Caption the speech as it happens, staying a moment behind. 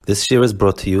This year is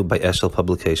brought to you by Eshel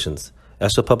Publications.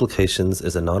 Eshel Publications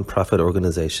is a non-profit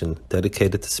organization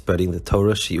dedicated to spreading the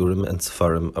Torah, Shiurim, and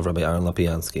Sefarim of Rabbi Aaron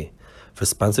Lapiansky. For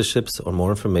sponsorships or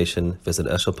more information, visit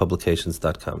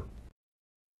eshelpublications.com.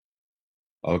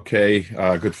 Okay,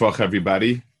 good Vach,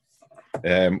 everybody.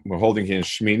 We're holding here in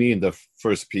Shemini in the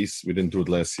first piece. We didn't do it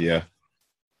last year.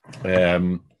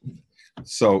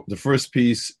 So the first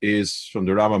piece is from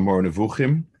the Rama Mor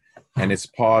Nevuchim, and it's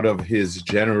part of his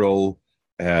general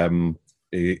Taimei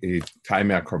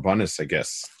Korbanis, I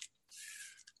guess.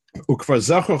 Ukvar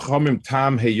zacho chomim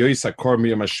tam heyois akor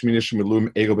miyam hashmini shemilum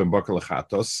egel ben boker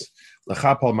lechatos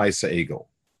lechap al ma'isa egel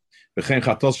v'chein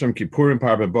chatos shem kippurim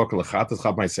par ben boker lechatos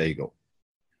chap ma'isa egel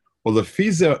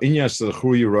ulefize inyan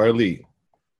sh'zechru yiroyli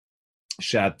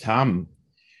she'atam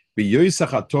b'yois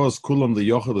hachatos kulam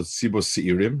liyochel tzibos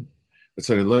seirim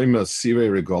v'tzon eloim sirei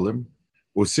regolim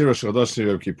u'sira shchadosh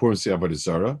nirei kippurim siyah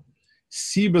b'dizara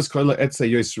sibas koila etza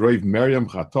yois roiv meriam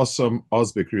chatosom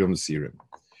oz bekriyom seirim.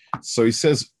 So he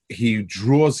says, he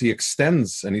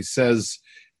extends, and he says,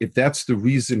 if that's the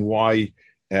reason why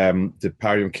the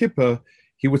Pariyom Kippur,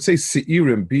 he would say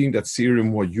Seirim, being that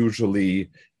Seirim were usually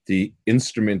the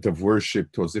instrument of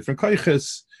worship towards different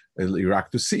kaiches,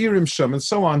 Iraq to Seirim, Shem, and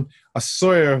so on. A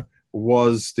soyer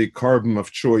was the carbon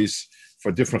of choice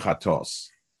for different chatos.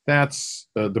 That's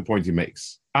the point he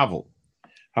makes. Aval.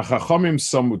 HaChachamim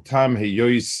samutam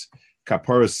heyois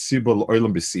kaparas sibol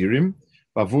oilam b'Seirim.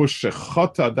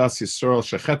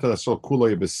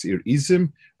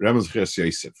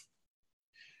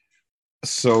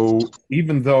 So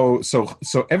even though so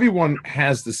everyone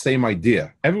has the same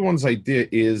idea. Everyone's idea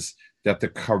is that the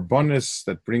carbonis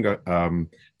that bring that are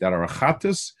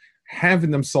achatas have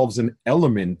in themselves an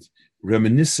element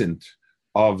reminiscent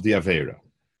of the avera.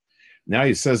 Now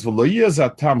he says,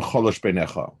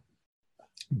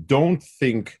 don't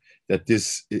think that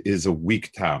this is a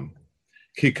weak tam.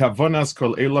 Ki kavanas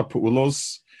kol ela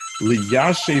puulos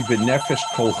liyashe benefesh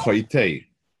kol choytei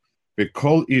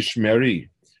bekol ish meri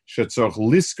shetzorch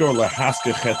liskor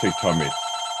lahaske chetei tamid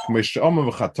k'meshama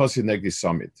v'chatosi negdi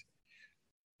samid.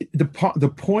 The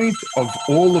point of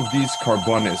all of these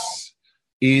carbonis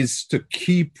is to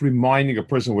keep reminding a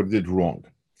person what they did wrong.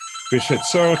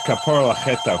 V'shetzor kapar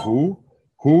lachetahu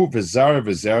hu v'zara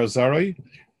v'zara zaroi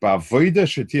ba'avoida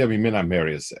shetia mimena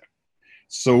meriazer.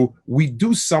 So we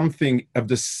do something of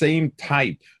the same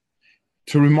type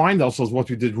to remind ourselves what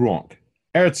we did wrong.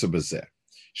 Eretz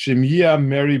Shemia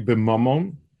Mary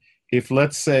b'mamon. If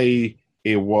let's say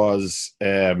it was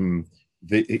the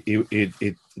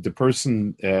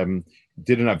person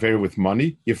did an affair with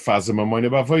money, yifaza mamon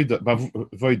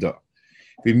b'avoida.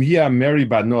 V'mia Mary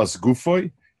b'noas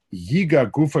gufoy yiga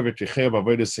gufoy v'tichei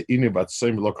b'avoida se'ini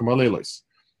b'atzoyim v'lokom alelos.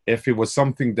 If it was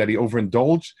something that he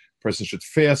overindulged, person should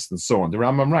fast and so on. The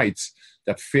Rambam writes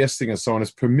that fasting and so on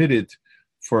is permitted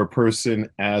for a person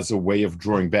as a way of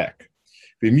drawing back.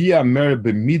 So he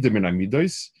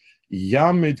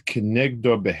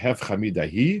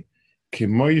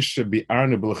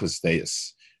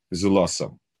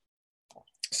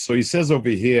says over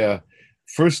here,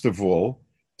 first of all,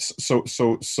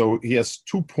 so he has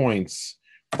 2 points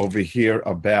over here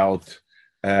about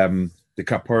the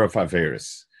kapara of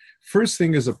Averis. First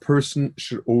thing is a person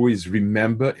should always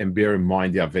remember and bear in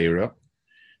mind the Avera.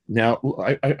 Now,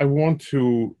 I want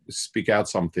to speak out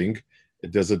something.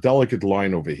 There's a delicate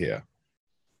line over here.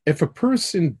 If a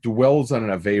person dwells on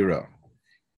an Avera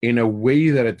in a way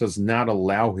that it does not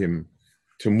allow him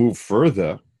to move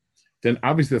further, then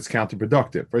obviously that's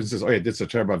counterproductive. For instance, oh yeah, this is a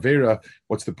terrible Avera,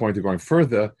 what's the point of going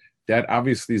further? That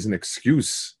obviously is an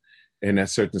excuse in a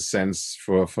certain sense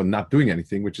for not doing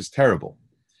anything, which is terrible.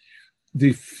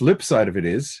 The flip side of it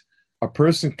is a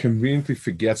person conveniently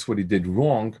forgets what he did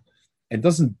wrong and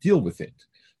doesn't deal with it.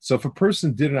 So if a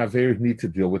person did an aver, need to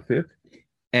deal with it.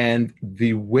 And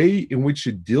the way in which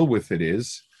you deal with it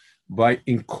is by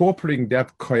incorporating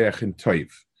that koyach in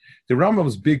toiv. The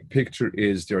Rambam's big picture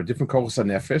is there are different kochos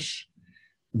hanefesh.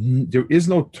 There is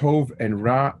no tov and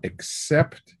ra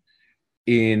except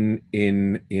in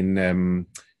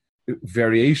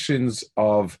variations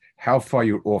of how far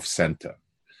you're off center.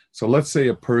 So let's say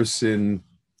a person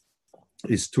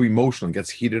is too emotional, gets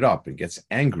heated up, and gets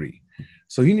angry.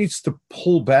 So he needs to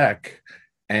pull back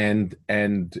and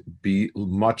be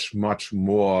much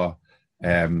more,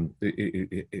 be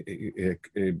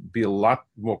a lot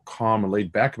more calm and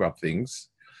laid back about things,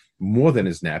 more than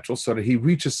is natural, so that he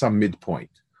reaches some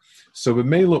midpoint. So with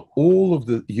Mela, all of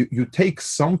the you take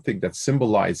something that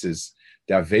symbolizes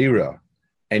the Avera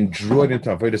and draw it into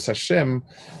Avodas Hashem.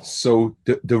 So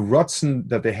the Ratzon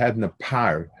that they had in the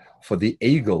par for the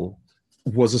Egel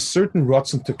was a certain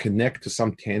rotzen to connect to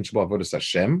some tangible avodas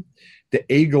Hashem. The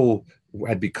egel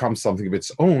had become something of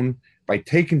its own. By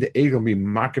taking the egel,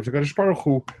 Mimakif HaKadosh Baruch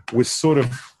Hu, was sort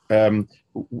of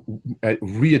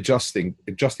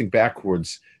adjusting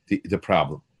backwards the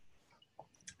problem.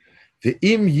 The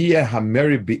im yeh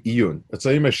hameri be'iyun,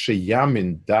 etzayim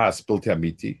sheyamin das bilti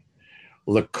amiti,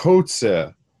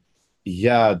 lekotze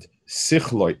yad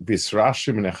sichloi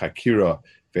bisrashim in chakira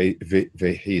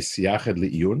ve'hisyached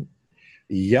le'iyun,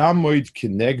 yamoid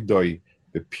kinegdoi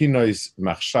bepinois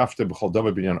machshavte b'chol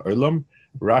davar binyan olam,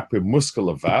 rak b'muskel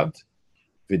avad,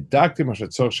 v'daktim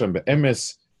hashatzor shem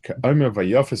be'emes ka'omer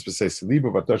vayofes b'seis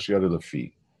libo v'atosh yad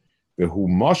lefi, v'hu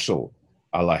moshel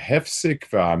ala hefsik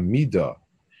v'amida.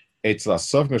 So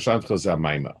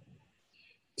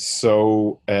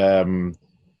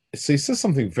he says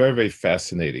something very, very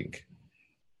fascinating,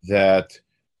 that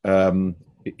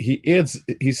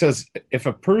he says if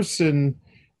a person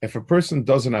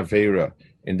does an avera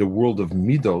in the world of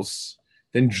midos,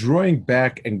 then drawing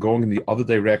back and going in the other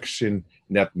direction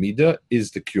in that midah is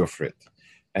the cure for it.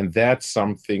 And that's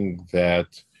something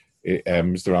that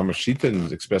Mr. Ramashita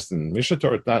is expressed in Mishnah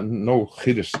Torah, not no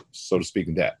chiddush, so to speak,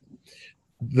 in that.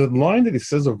 The line that he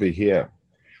says over here,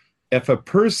 if a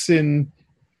person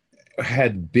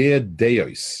had bad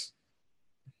deos,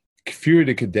 kfir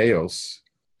de kedeos,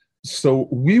 so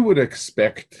we would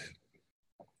expect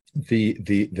the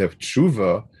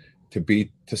tshuva to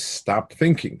be to stop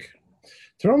thinking.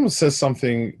 The Rambam says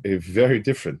something very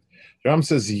different. The Rambam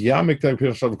says,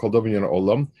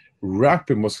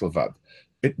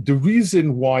 the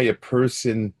reason why a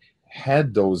person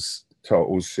had those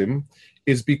ta'osim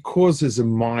is because there's a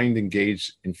mind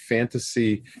engaged in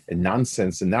fantasy and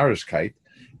nonsense and narishkeit,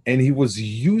 and he was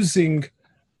using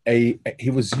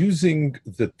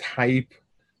the type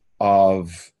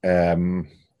of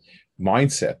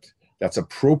mindset that's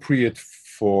appropriate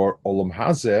for Olam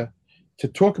Hazeh to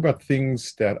talk about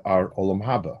things that are Olam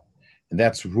Haba, and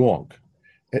that's wrong.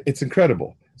 It's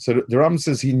incredible. So the Rambam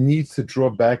says he needs to draw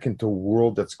back into a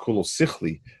world that's kulo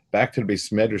sichli, back to the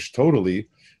Beis Medrash totally,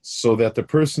 so that the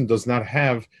person does not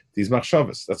have these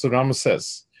machshavas. That's what Rambam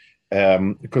says.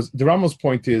 Because the Rambam's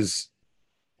point is,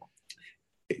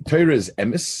 Torah is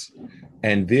emes,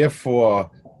 and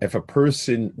therefore, if a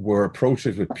person were approached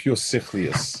with pure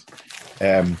sichlius,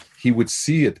 he would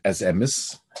see it as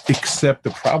emes, except the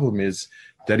problem is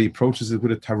that he approaches it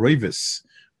with a tarevis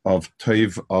of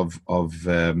toiv,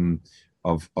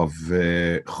 of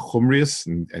chumrius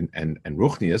and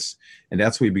ruchnius, and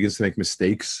that's where he begins to make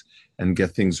mistakes and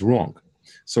get things wrong.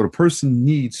 So the person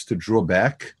needs to draw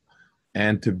back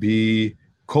and to be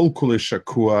kol kule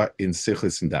shakua in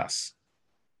sichlis and das.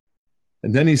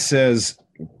 And then he says,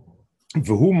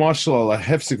 "V'hu mashal ala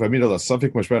hefsik v'amid ala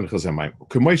safik mashban chazamayim.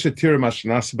 K'moishe tira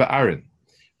mashnas ba'aron.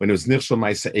 When it was nirshal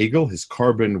ma'isa egel, his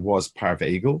carbon was parv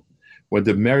egel. When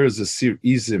the mer is a sir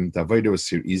izim, the avodah was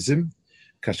sir izim.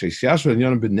 Kashesh yashva and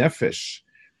yonam b'nefesh.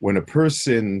 When a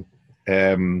person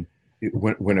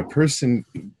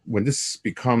when this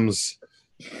becomes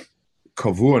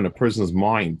kavu in a person's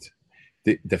mind,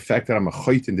 the fact that I'm a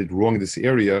chait and did wrong in this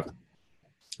area,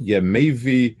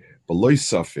 maybe beloy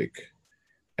safik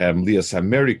lias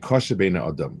hameri kasha beina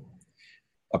adam.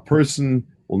 A person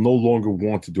will no longer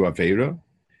want to do avera.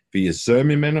 V'yezer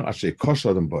mimenu asher kasha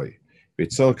adam boy.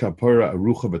 V'etzel kapara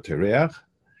arucha v'tereach.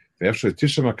 V'efshar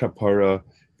tishama kapara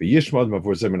v'yishmad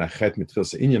mavor zeh menachet mitchil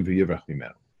se'inyam v'yivrach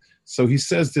mimenu. So he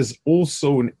says there's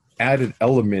also an added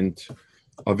element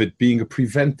of it being a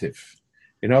preventive.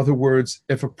 In other words,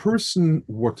 if a person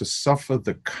were to suffer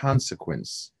the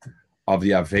consequence of the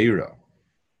Aveira,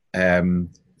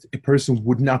 a person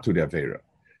would not do the Aveira.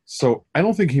 So I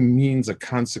don't think he means a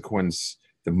consequence,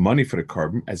 the money for the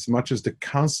carbon, as much as the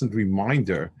constant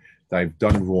reminder that I've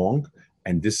done wrong,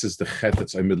 and this is the chet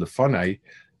that's amid lefanai.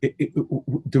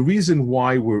 The reason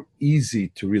why we're easy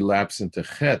to relapse into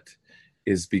chet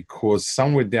is because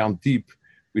somewhere down deep,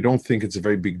 we don't think it's a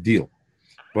very big deal.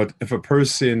 But if a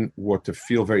person were to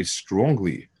feel very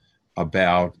strongly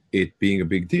about it being a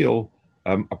big deal,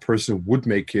 a person would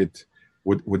make it,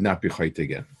 would not be chayt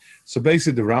again. So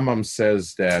basically, the Rambam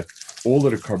says that all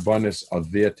of the karbanis are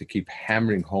there to keep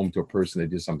hammering home to a person that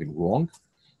did something wrong,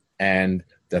 and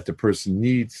that the person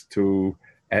needs to,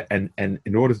 and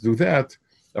in order to do that,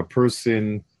 a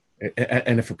person,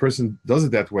 and if a person does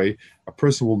it that way, a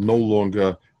person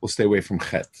will stay away from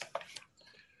chet.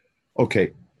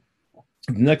 Okay,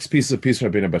 the next piece of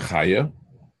Rabbeinu Bechaya,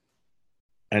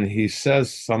 and he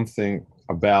says something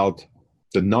about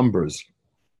the numbers.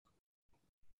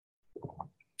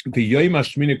 The Yom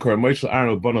Shemini Kor Moishel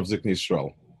Aaron Bonav Zikni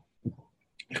Yisrael.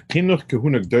 Chinuch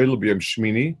Kehuna Gdoil B'Yom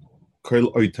Shemini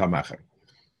Kol Oitamachar.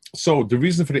 So the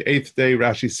reason for the 8th day,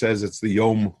 Rashi says it's the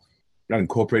Yom that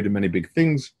incorporated many big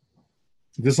things.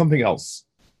 There's something else.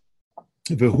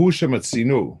 V'hu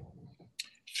shematzinu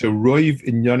sheroiv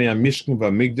inyonei hamishkan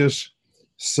v'hamikdash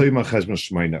soima cheshbon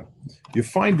shmeina. You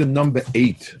find the number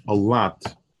 8 a lot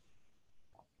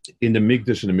in the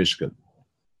Mikdash and the Mishkan.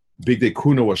 Bigdei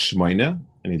Kuna was Shmeina,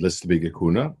 and he lists the Bigdei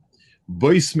Kuna.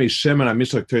 Bois me Shemin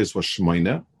HaMishra Teres was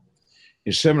Shmeina.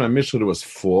 In Shemin HaMishra there was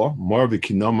 4. More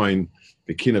V'kinomain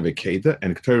V'kina V'keda,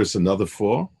 and Teres another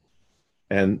 4.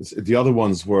 And the other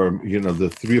ones were, the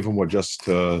 3 of them were just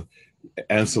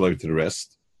ancillary to the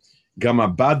rest. Gama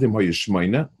Badim Hoyu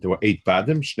Shmeina, there were 8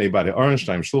 Badim. Shnei Badei Oren,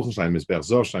 Shneim Shluchim, Shneim Mizbeach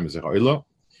Zor, Shneim Mizbeach Oila.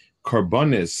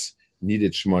 Karbonis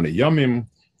needed Shmona Yomim.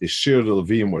 The Shir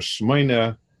Levim was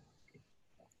Shmeina.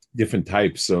 Different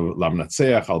types of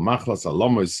Lamnatseach, Al Machlas, Al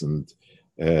Lomus,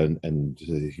 and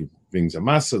he brings a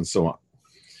masa and so on.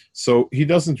 So he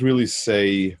doesn't really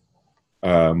say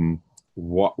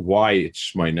why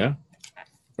it's Shmeina.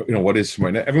 What is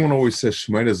Shmeina? Everyone always says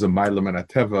Shmeina is a Mailam and a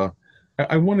Teva.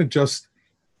 I want to just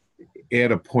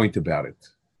add a point about it.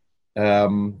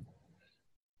 When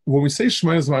we say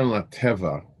Shmeina is Mailam and a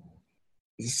Teva,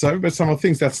 so everybody somehow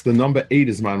thinks that's the number 8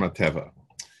 is Mailam and a Teva.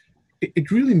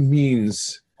 It really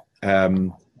means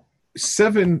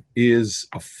 7 is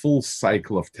a full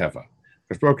cycle of Teva.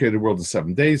 The world is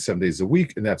 7 days, 7 days a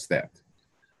week, and that's that.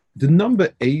 The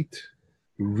number 8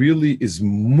 really is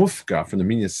mufka from the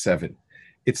meaning of 7.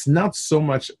 It's not so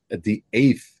much the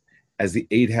 8th as the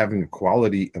 8 having a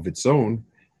quality of its own,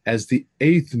 as the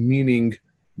 8th meaning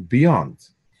beyond.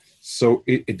 So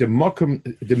the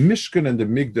Mishkan and the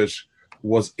Mikdash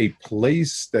was a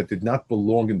place that did not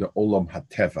belong in the Olam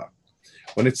HaTeva.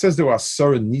 When it says there were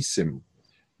Asara Nisim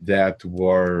that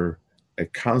were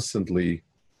constantly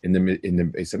in the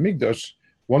Beis Hamikdash,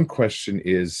 one question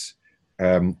is,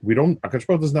 HaKadosh Baruch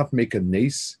Hu does not make a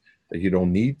nace that you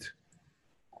don't need,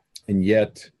 and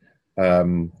yet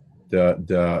the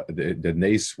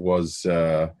nace was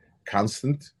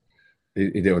constant.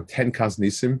 There were 10 constant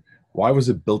nisim. Why was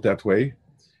it built that way?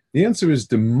 The answer is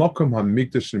the Mokum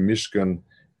HaMikdash and Mishkan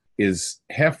is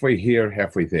halfway here,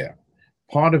 halfway there.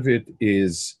 Part of it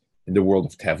is in the world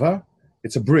of Teva.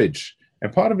 It's a bridge.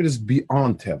 And part of it is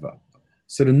beyond Teva.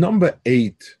 So the number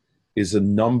 8 is a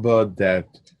number that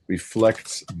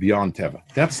reflects beyond Teva.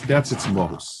 That's its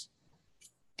mohus.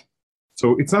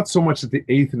 So it's not so much that the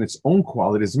 8th in its own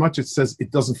quality, as much as it says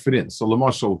it doesn't fit in. So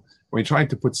Lamashal, when you're trying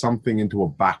to put something into a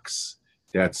box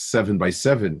that's 7 by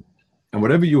 7, and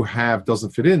whatever you have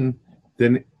doesn't fit in,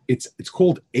 then it's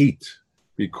called 8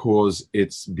 because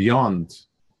it's beyond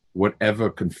whatever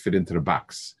can fit into the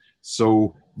box.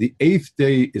 So the 8th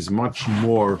day is much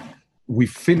more, we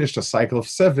finished a cycle of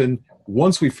 7.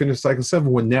 Once we finish cycle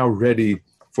 7, we're now ready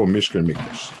for Mishkan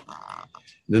Mikdash.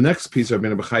 The next piece,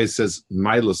 Rabbeinu Bechai says,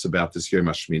 Milos about this Yom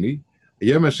HaShmini.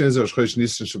 Yom HaShmini is Rosh Chodesh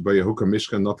Nisan Sheba Yehuka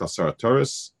Mishkan Not Asar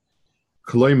Torres.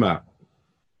 Kloima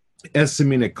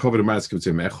Esemine Koved Maras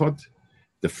Kivutzim Echod.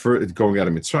 The first going out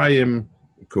of Mitzrayim,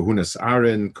 Kahunas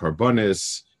Aaron,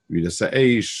 Karbonis, Yudas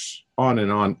Aish, on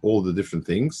and on, all the different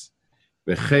things.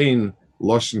 Vechein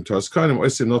Loshin Torres Kanim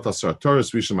Oisim Not Asar Torres,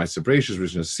 Rishon Ma'aser Bereishis,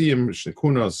 Rishon Siyim, Rishon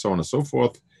Kuna, so on and so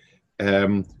forth.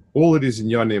 All of these in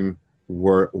Yonim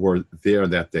were there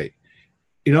that day.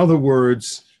 In other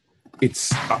words,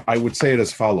 I would say it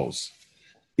as follows.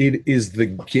 It is the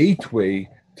gateway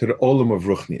to the Olam of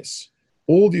Ruchnius.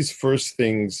 All these first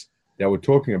things that we're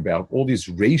talking about, all these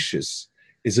ratios,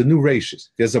 is a new ratios.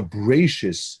 There's a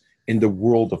bracious in the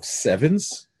world of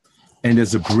 7s, and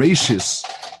there's a bracious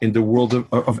in the world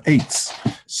of 8s.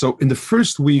 So in the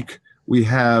first week, we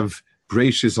have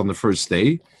bracious on the first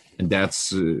day, and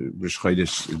that's Rosh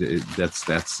Chodesh, that's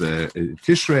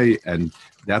Tishrei and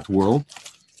that world.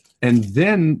 And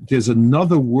then there's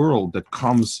another world that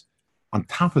comes on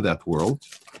top of that world,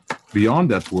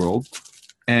 beyond that world,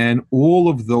 and all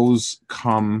of those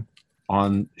come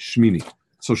on Shemini.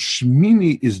 So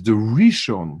Shemini is the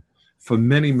Rishon for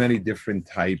many, many different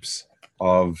types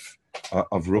of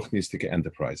Ruchnistic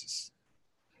enterprises.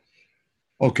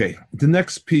 Okay, the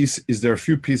next piece is, there are a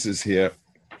few pieces here.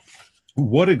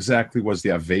 What exactly was the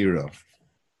Aveira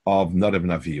of Nadav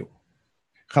and Avihu?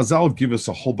 Chazal give us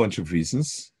a whole bunch of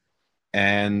reasons,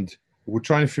 and we're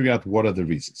trying to figure out what are the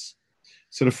reasons.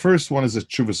 So the first one is a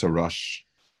Tshuvas Arash.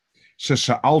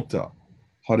 Shesha'alta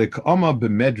Harikama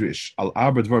b'medrish al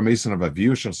arba dvar meson of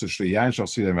Avihu shal sushliyayin shal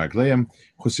sidem v'agleim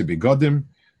chusi bigodim.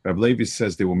 Rab Levi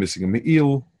says they were missing a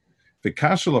me'il.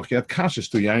 V'kashaloch yad kashish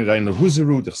to yayin rein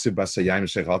lehuzeru d'chsib b'sayayin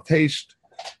shechal teisht.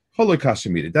 Holoi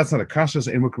kashimiri. That's not a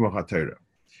kashish in mukum HaTorah.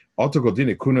 Auto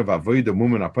godin ikuna v'avoida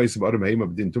mumen apayis b'adam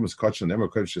heima b'din tumas kachan emer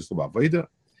kodesh sheslo b'avoida.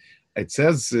 it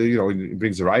says, it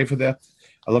brings a raya for that.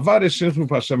 They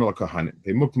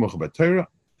mukta by Torah.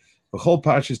 The whole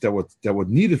parshas that were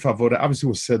needed for avodah obviously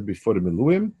was said before the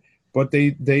Miluim, but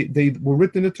they were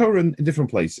written in the Torah in different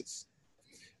places.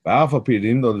 The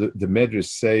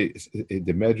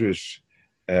Medrash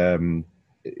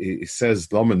it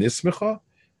says Lama Nismecha,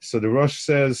 so the Rosh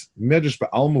says Medrash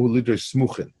ba'alma hu lidrosh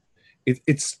smuchin.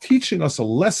 It's teaching us a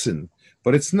lesson,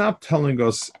 but it's not telling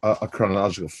us a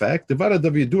chronological fact. It's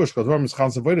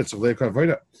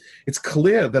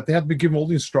clear that they had been given all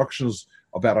the instructions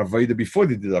about Avodah before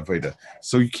they did Avodah.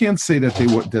 So you can't say that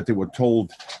they were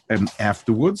told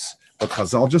afterwards, but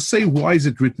Chazal just say, why is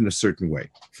it written a certain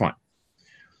way? Fine.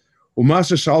 So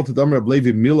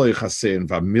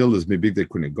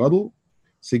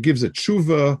he gives a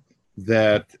tshuva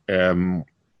that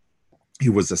he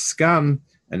was a scan,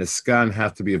 and a scan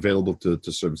had to be available to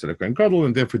serve Tzedek Kohen Gadol,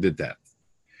 and therefore did that.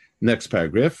 Next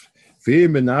paragraph.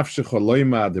 And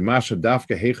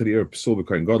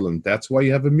that's why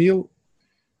you have a meal.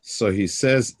 So he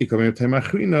says, so he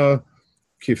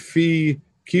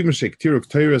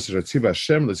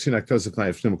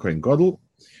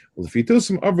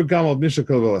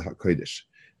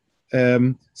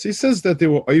says that they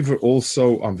were over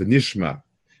also on the Nishma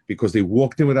because they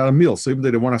walked in without a meal. So even though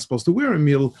they weren't supposed to wear a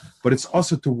meal, but it's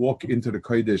also to walk into the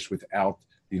Kodesh without,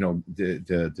 the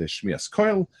Shmias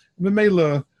Koil.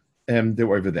 Memela, they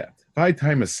were over that. By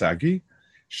time is Sagi,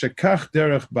 Shekach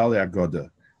Derech Bali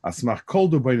Agoda, Asmach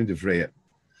Koldu Bain Devreya.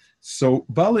 So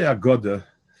Bali Agoda,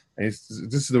 and this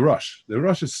is the Rosh. The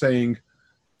Rosh is saying,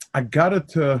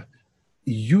 Agadata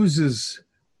uses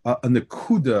a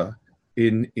Nakuda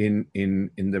in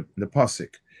the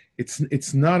pasuk.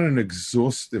 It's not an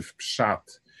exhaustive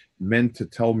pshat meant to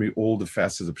tell me all the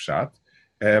facets of pshat.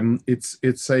 It's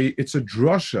a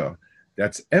drasha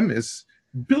that's emes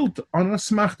built on a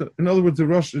smachta. In other words, the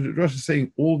Rosh is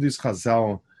saying all these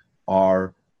chazal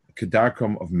are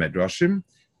kedarkom of medrashim.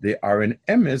 They are an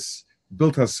emes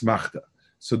built on smachta.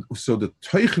 So the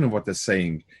teichen of what they're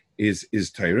saying is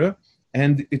Torah,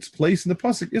 and its place in the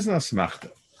pasuk isn't a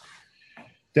smachta.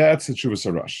 That's the Chuvas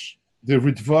Harash. The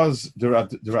Radvaz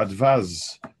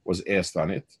was asked on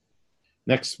it.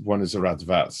 Next one is a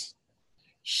Radvaz.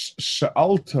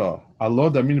 Sha'alta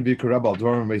alod amin v'yikarab al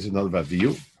dvarim meizin al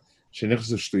vaviyu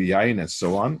shenichzu shtu yayin and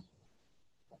so on.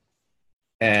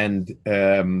 And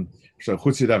chutz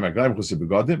yadayim aglayim chutz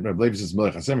begodim. Reb Levi says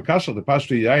melech hasem kashal the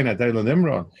pashtu yayin aday lo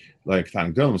nimron like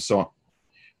tang dolim and so on.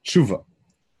 Tshuva.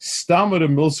 Stam the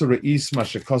milsa reis ma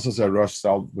shekosas harosh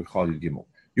sal b'chal yud gimel.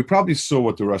 You probably saw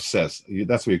what the Rosh says.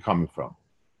 That's where you're coming from.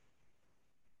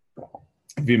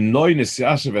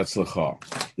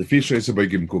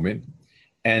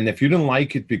 And if you didn't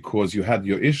like it because you had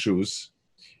your issues,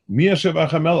 who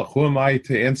am I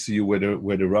to answer you where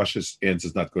the Rosh answer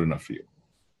is not good enough for you?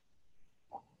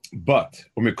 But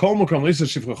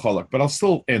I'll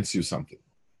still answer you something.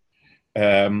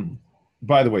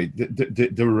 By the way,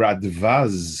 the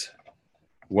Radvaz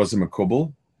was a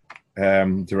Makubal.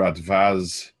 The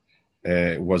Radvaz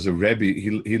was a Rebbe.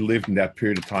 He lived in that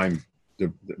period of time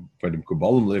where the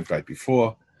Kabbalim lived right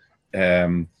before.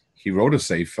 He wrote a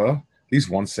sefer, at least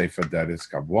one sefer that is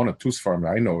one or two sfarim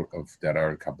I know of that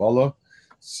are Kabbalah.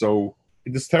 So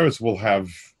this teretz will have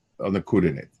a nakud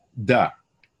in it.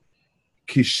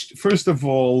 First of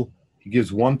all, he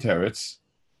gives one teretz.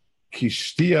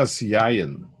 Kishtias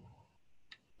yayin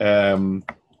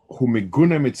hu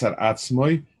meguna mitzar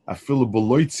atzmoi afilu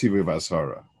boloitzi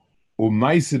v'vazhara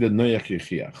u'maisi de noyach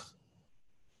yichiach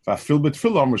v'afil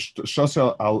betfil amr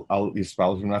shosel al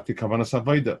yispal v'nati kavanas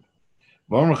avoda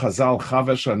v'amr chazal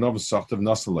chavesh anov sochtav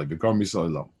nasalei v'gor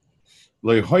misolam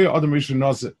lo yehoya adam rishon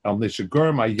nozeh al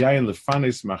neshagor ma'yayin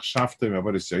lefanis machshavtei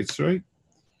m'avodas yitzroi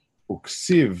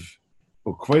u'ksiv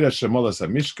u'kvoid hashemolas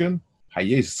hamishkan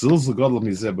hayesh zilzul gadol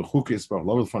mizeh b'chukis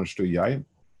b'chlovel von shtu yayin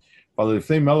but if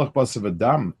they melech basav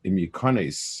adam im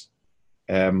yikones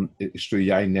so the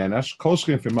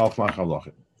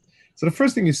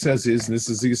first thing he says is, and this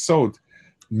is the Yesod,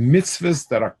 mitzvahs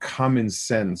that are common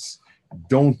sense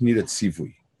don't need a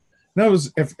tzivui. In other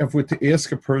words, if we're to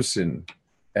ask a person,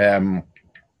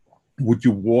 would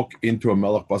you walk into a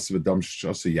melech basav adam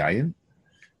shasa yayin?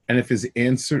 And if his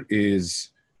answer is,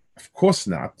 of course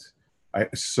not,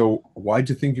 so why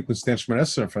do you think you can stand Shemini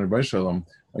Esrei in front of Baruch Shalom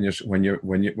when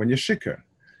you're shikar?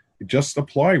 You just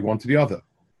apply one to the other.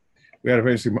 We had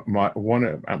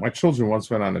my children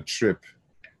once went on a trip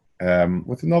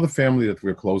with another family that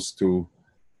we're close to,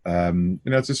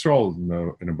 it's Israel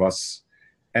in a bus,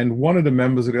 and one of the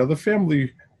members of the other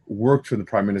family worked for the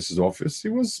Prime Minister's office. He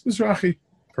was Mizrahi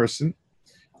person.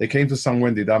 They came to somewhere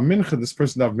and they dav mincha. This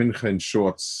person dav mincha in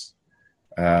shorts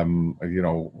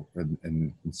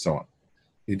and so on.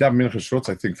 He davened mincha shorts,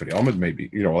 I think, for the Amud, maybe,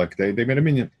 like they made a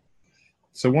minyan.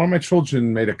 So one of my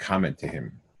children made a comment to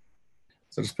him.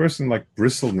 So this person like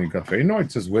bristled and he got very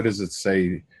annoyed. Says, where does it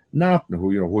say not?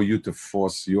 Who are you to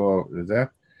force your that?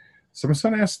 So my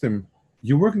son asked him,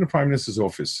 you work in the Prime Minister's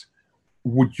office.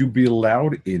 Would you be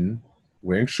allowed in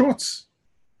wearing shorts?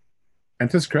 And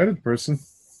to his credit, the person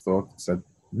said,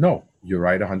 no, you're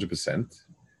right 100%.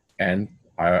 And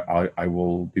I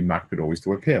will be makbid always to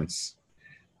wear pants.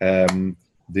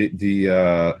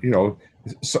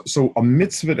 So a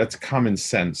mitzvah that's common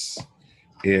sense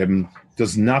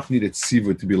does not need a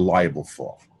tzivah to be liable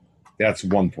for. That's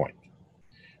one point.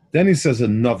 Then he says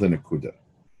another nekuda.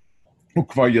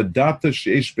 Ukvar yodata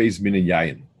sheesh beis min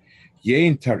yayin.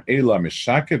 Yein tar ela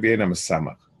meshake v'yein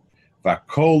ha-mesamach.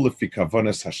 V'akol lefi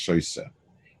kavonas ha-shoyse.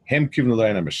 Hem kivnu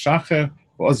lein ha-meshake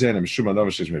v'oz yein ha-meshum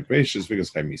ha-nova sheish mekbeishes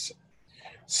v'gas chaymisa.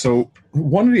 So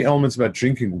one of the elements about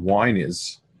drinking wine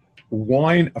is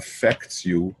wine affects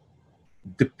you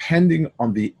depending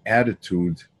on the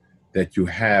attitude that you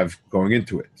have going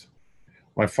into it.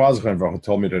 My father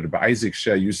told me that Rabbi Isaac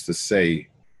Sheh used to say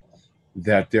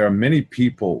that there are many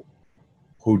people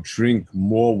who drink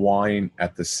more wine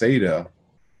at the Seder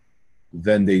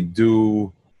than they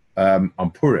do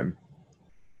on Purim.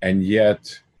 And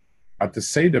yet, at the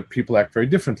Seder, people act very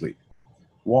differently.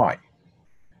 Why?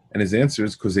 And his answer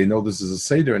is because they know this is a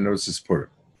Seder and know this is Purim.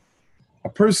 A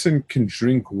person can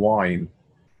drink wine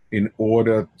in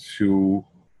order to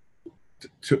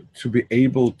be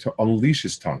able to unleash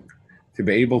his tongue, to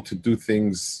be able to do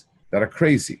things that are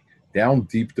crazy. Down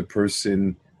deep, the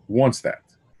person wants that.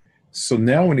 So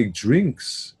now when he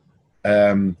drinks,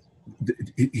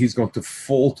 he's going to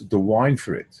fault the wine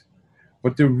for it.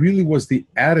 But there really was the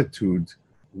attitude,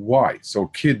 why? So a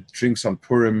kid drinks on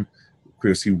Purim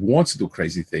because he wants to do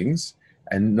crazy things,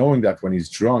 and knowing that when he's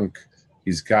drunk,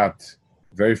 he's got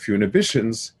very few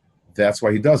inhibitions, that's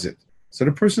why he does it. So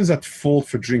the person is at fault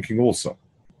for drinking also.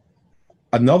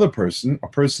 Another person, a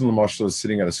person l'mashal is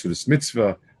sitting at a Sudas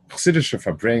mitzvah, chassidische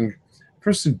verbreng,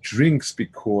 person drinks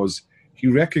because he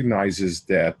recognizes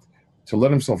that to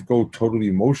let himself go totally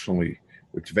emotionally,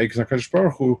 which Veikus HaKadosh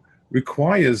Baruch Hu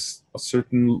requires a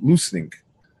certain loosening.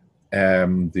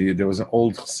 There was an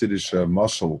old Chassidish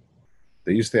mashal.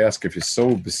 They used to ask if you're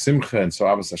so besimcha and so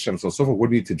Abbas Hashem, so forth, what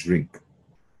do you need to drink?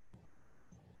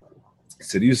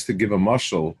 So they used to give a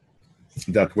mashal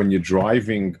that when you're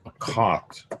driving a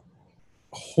cart,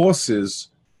 horses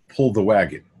pull the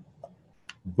wagon.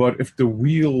 But if the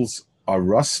wheels are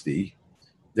rusty,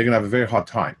 they're going to have a very hard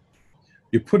time.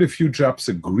 You put a few drops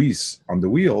of grease on the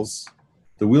wheels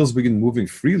begin moving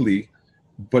freely,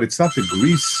 but it's not the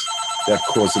grease that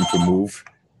causes them to move,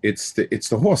 it's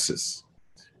the horses.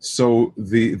 So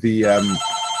the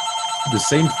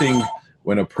same thing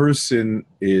when a person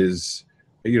is,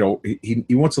 he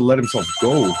wants to let himself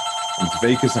go into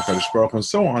Veikus and HaKadosh Baruch Hu and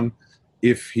so on.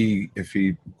 If he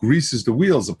greases the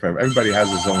wheels, everybody has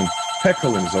his own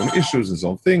peckle and his own issues and his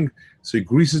own thing. So he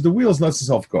greases the wheels, lets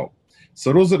himself go.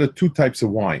 So those are the two types of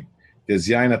wine. There's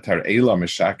yain atar eila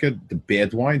meshake, the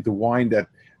bad wine, the wine that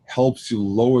helps you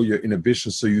lower your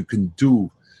inhibition so you can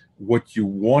do what you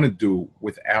want to do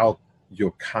without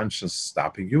your conscience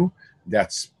stopping you.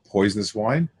 That's poisonous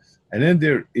wine. And then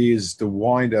there is the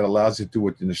wine that allows you to do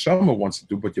what the neshama wants to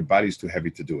do, but your body's too heavy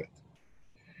to do it.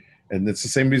 And it's the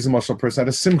same reason a person had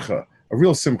a simcha, a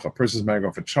real simcha. A person's married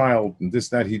off a child, and this,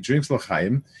 that, he drinks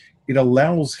l'chaim. It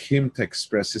allows him to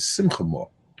express his simcha more.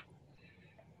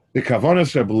 The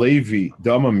kavanas Reb Levi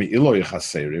dama mi'ilo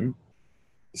yechaserim.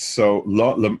 So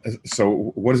what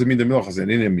does it mean, the mi'ilo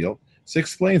chaserim in a meal? So he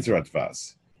explains the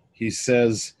Radvaz. He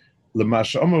says,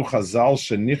 L'mash omer chazal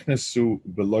shenichnesu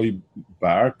beloy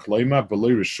bar, kloima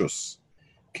beloy rishus.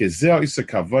 Kezeh isa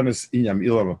kavanas inyam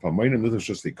ilam apamoyim nidr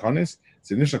rishus likonis.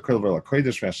 The Rebbeinu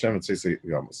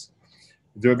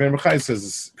Mechai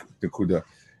says the Kuda.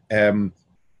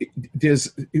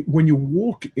 When you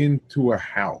walk into a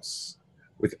house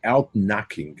without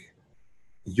knocking,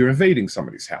 you're invading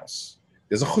somebody's house.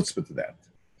 There's a chutzpah to that.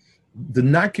 The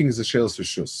knocking is a shelas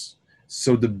rishus.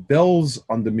 So the bells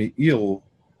on the me'il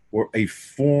were a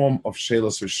form of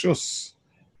shelas rishus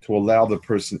to allow the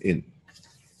person in,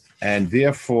 and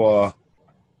therefore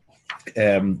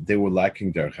they were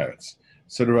lacking their heretz.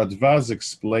 So the Radvaz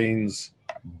explains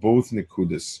both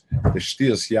nekudas. The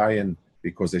shtiyas yayin,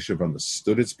 because they should have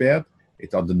understood it's bad.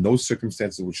 It under no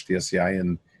circumstances would shtiyas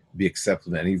yayin be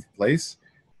accepted in any place.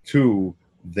 Two,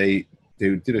 they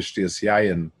did a shtiyas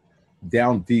yayin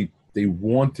down deep. They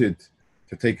wanted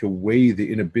to take away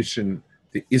the inhibition,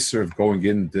 the isser of going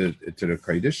into the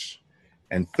Kodesh.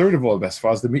 And third of all, as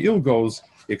far as the me'il goes,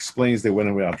 explains they went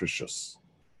away without Rishus.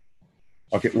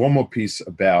 Okay, one more piece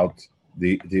about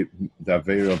the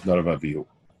Avera of Narav Avihu.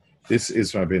 This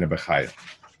is Rabbeinu Bechaya.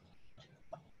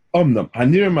 Omnam,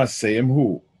 Hanir Maseyim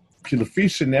Hu, Kilefi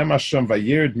Shenem Hashem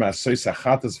Vayered Ma'asois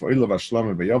Achatas V'oil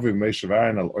V'ashlam V'yovi Moshe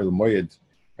V'Aaron Al Oil Moed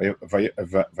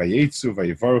Vayetzu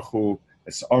Vayevarchu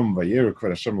Es Om Vayeru Kvar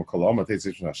Hashem V'Kol Om Atei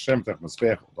Tzitz Hashem Tech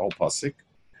Masbech the whole pasuk.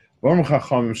 V'Om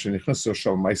Chachamim Shenichnasu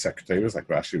Shal Ma'aseh Ketores, like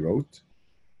Rashi wrote.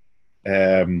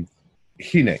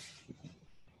 Hine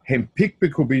Hem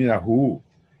Pikbeku B'Nahu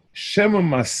Shema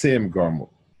Maseim Garmu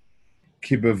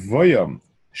Ki Bevoyam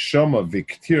Shama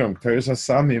Viktiram Ketores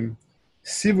Hasamim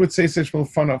Sivut Tzeisesh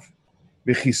Melfanav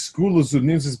V'Chiskulu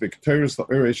Zunimzes Beketores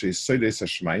La'Eresh Yesodei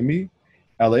Shemini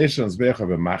Aleshan Zbecha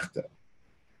B'Machta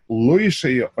Lo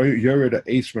Yishay Yored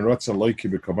Eish Merotza Loiki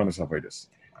B'Kavanas Avodas.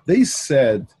 They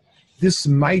said this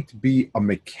might be a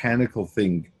mechanical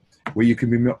thing where you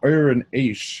can be Me'or and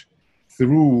Eish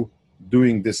through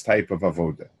doing this type of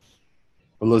avoda.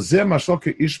 V'lozeh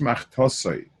Mashalke Ish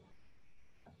Machtosoi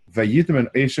Vayitim and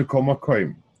Eish Kol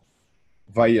Makoim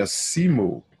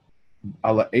Vayasimu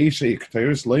Ala Eish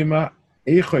Ekteris Leima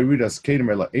Eichoy Ridas Kedem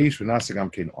Ela Eish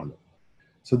V'Nasagam Kein Ono.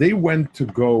 So they went to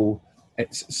go.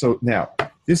 So now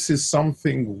this is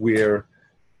something where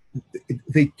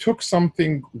they took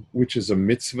something which is a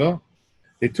mitzvah.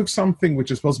 They took something which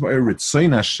is supposed to be a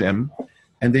Ritzoin Hashem,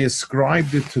 and they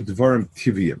ascribed it to Dvarim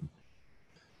Tiviyim.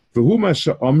 V'huma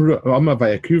she'amra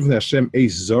vayakriv Hashem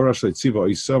eis zora shleitziva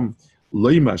oisam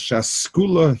loima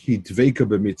shaskula hidveika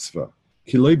b'mitzvah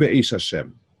ki loy be'eish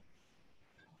Hashem.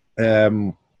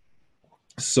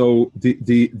 So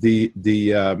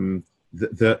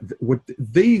what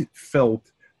they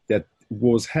felt that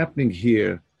was happening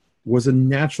here was a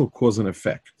natural cause and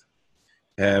effect.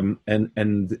 And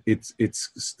it's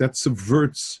that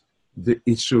subverts the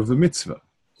issue of the mitzvah.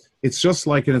 It's just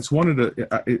like, and it's one of the.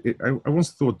 I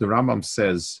once thought the Rambam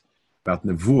says about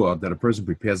nevuah that a person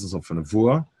prepares himself for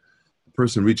nevuah, a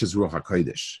person reaches Ruach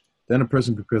HaKodesh. Then a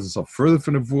person prepares himself further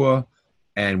for nevuah,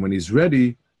 and when he's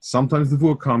ready, sometimes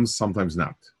nevuah comes, sometimes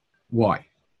not. Why?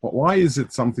 But why is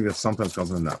it something that sometimes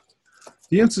comes and not?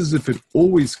 The answer is if it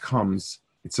always comes,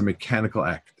 it's a mechanical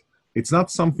act. It's not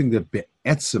something that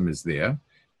be'etzem is there.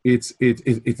 It's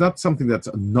not something that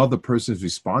another person is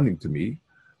responding to me.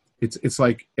 It's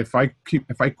like if I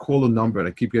call a number and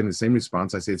I keep getting the same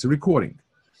response, I say it's a recording.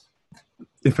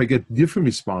 If I get different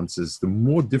responses, the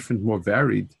more different, more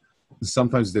varied,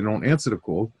 sometimes they don't answer the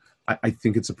call, I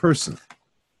think it's a person.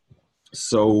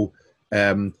 So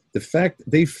the fact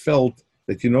they felt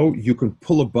that, you can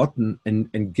pull a button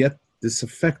and get this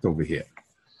effect over here.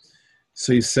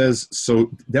 So he says,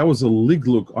 so that was a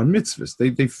ligluk on mitzvahs.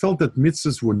 They felt that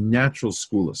mitzvahs were natural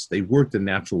schools. They worked a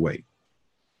natural way.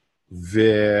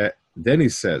 Then he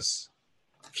says,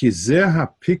 Kizeh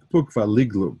ha-pikpuk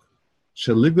va-ligluk,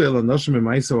 she-ligluk el-anoshim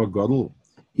emaisa wa-godel,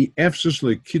 i-efshesh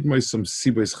le-kidmoi some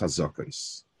sibos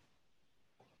chazakos.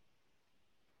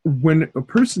 When a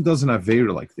person does an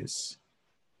avera like this,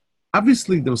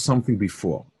 obviously there was something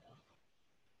before.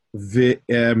 So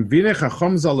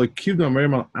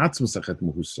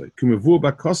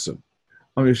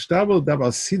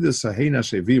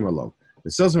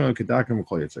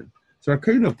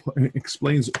HaTorah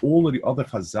explains all of the other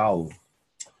Chazal.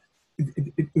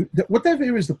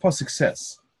 Whatever is the pasuk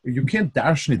says, you can't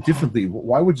darshan it differently.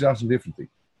 Why would you darshan it differently?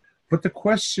 But the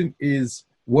question is,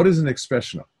 what is an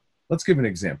expression of? Let's give an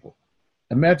example.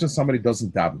 Imagine somebody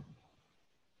doesn't daven.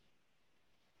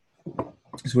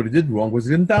 So what he did wrong was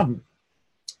he didn't daven.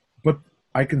 But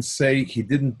I can say he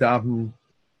didn't daven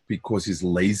because he's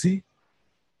lazy.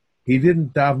 He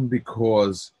didn't daven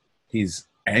because he's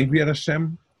angry at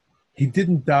Hashem. He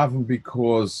didn't daven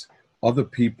because other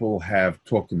people have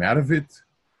talked him out of it.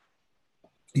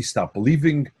 He stopped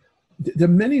believing. There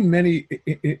are many,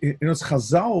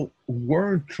 Chazal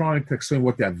weren't trying to explain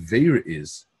what the Aveira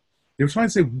is. They were trying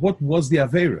to say, what was the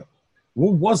Aveira?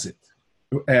 What was it?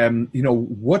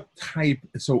 What type?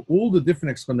 So all the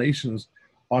different explanations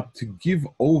are to give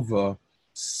over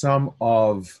some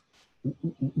of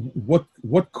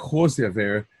what caused the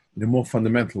Aveira in a more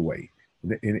fundamental way,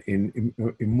 in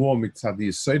more mitzad the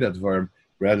Yesodei Dvarim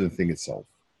rather than the thing itself.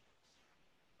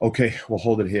 Okay, we'll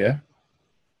hold it here.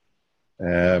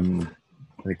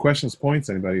 Any questions, points?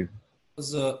 Anybody?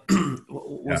 Was the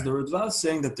Ritva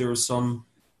saying that there was some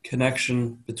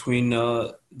connection between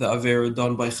the Avera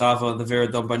done by Chava and the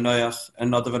Avera done by Noach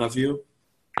and Nadav and Avihu?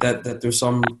 That there's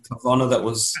some kavana that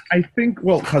was... I think,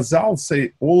 Chazal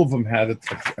say all of them had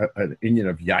an inyan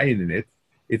of yayin in it.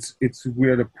 It's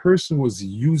where the person was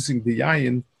using the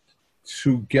yayin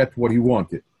to get what he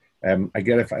wanted. I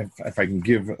get if I can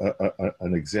give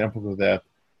an example of that.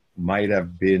 might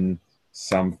have been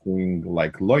something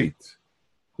like Loit,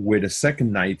 where the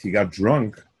second night he got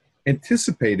drunk,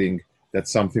 anticipating that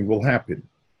something will happen.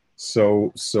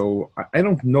 So I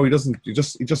don't know. He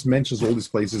just mentions all these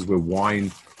places where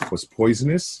wine was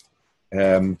poisonous.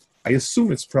 I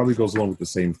assume it probably goes along with the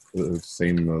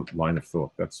same line of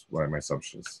thought. That's why my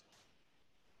assumption is.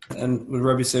 And would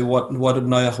Rebbe say what did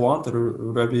Noach want? Or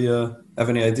would Rebbe have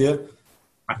any idea?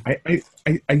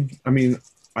 I mean,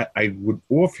 I would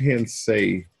offhand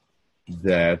say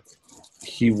that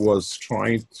he was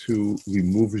trying to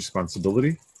remove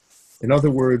responsibility. In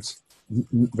other words, he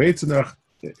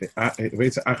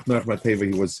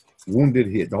was wounded.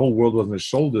 The whole world was on his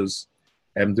shoulders,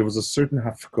 and there was a certain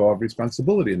hafka of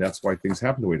responsibility, and that's why things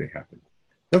happened the way they happened.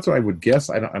 That's what I would guess.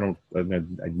 I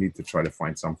need to try to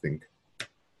find something.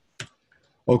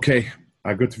 Okay,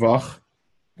 a good vach.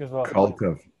 Good luck.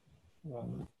 Kalkov.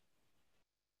 Wow.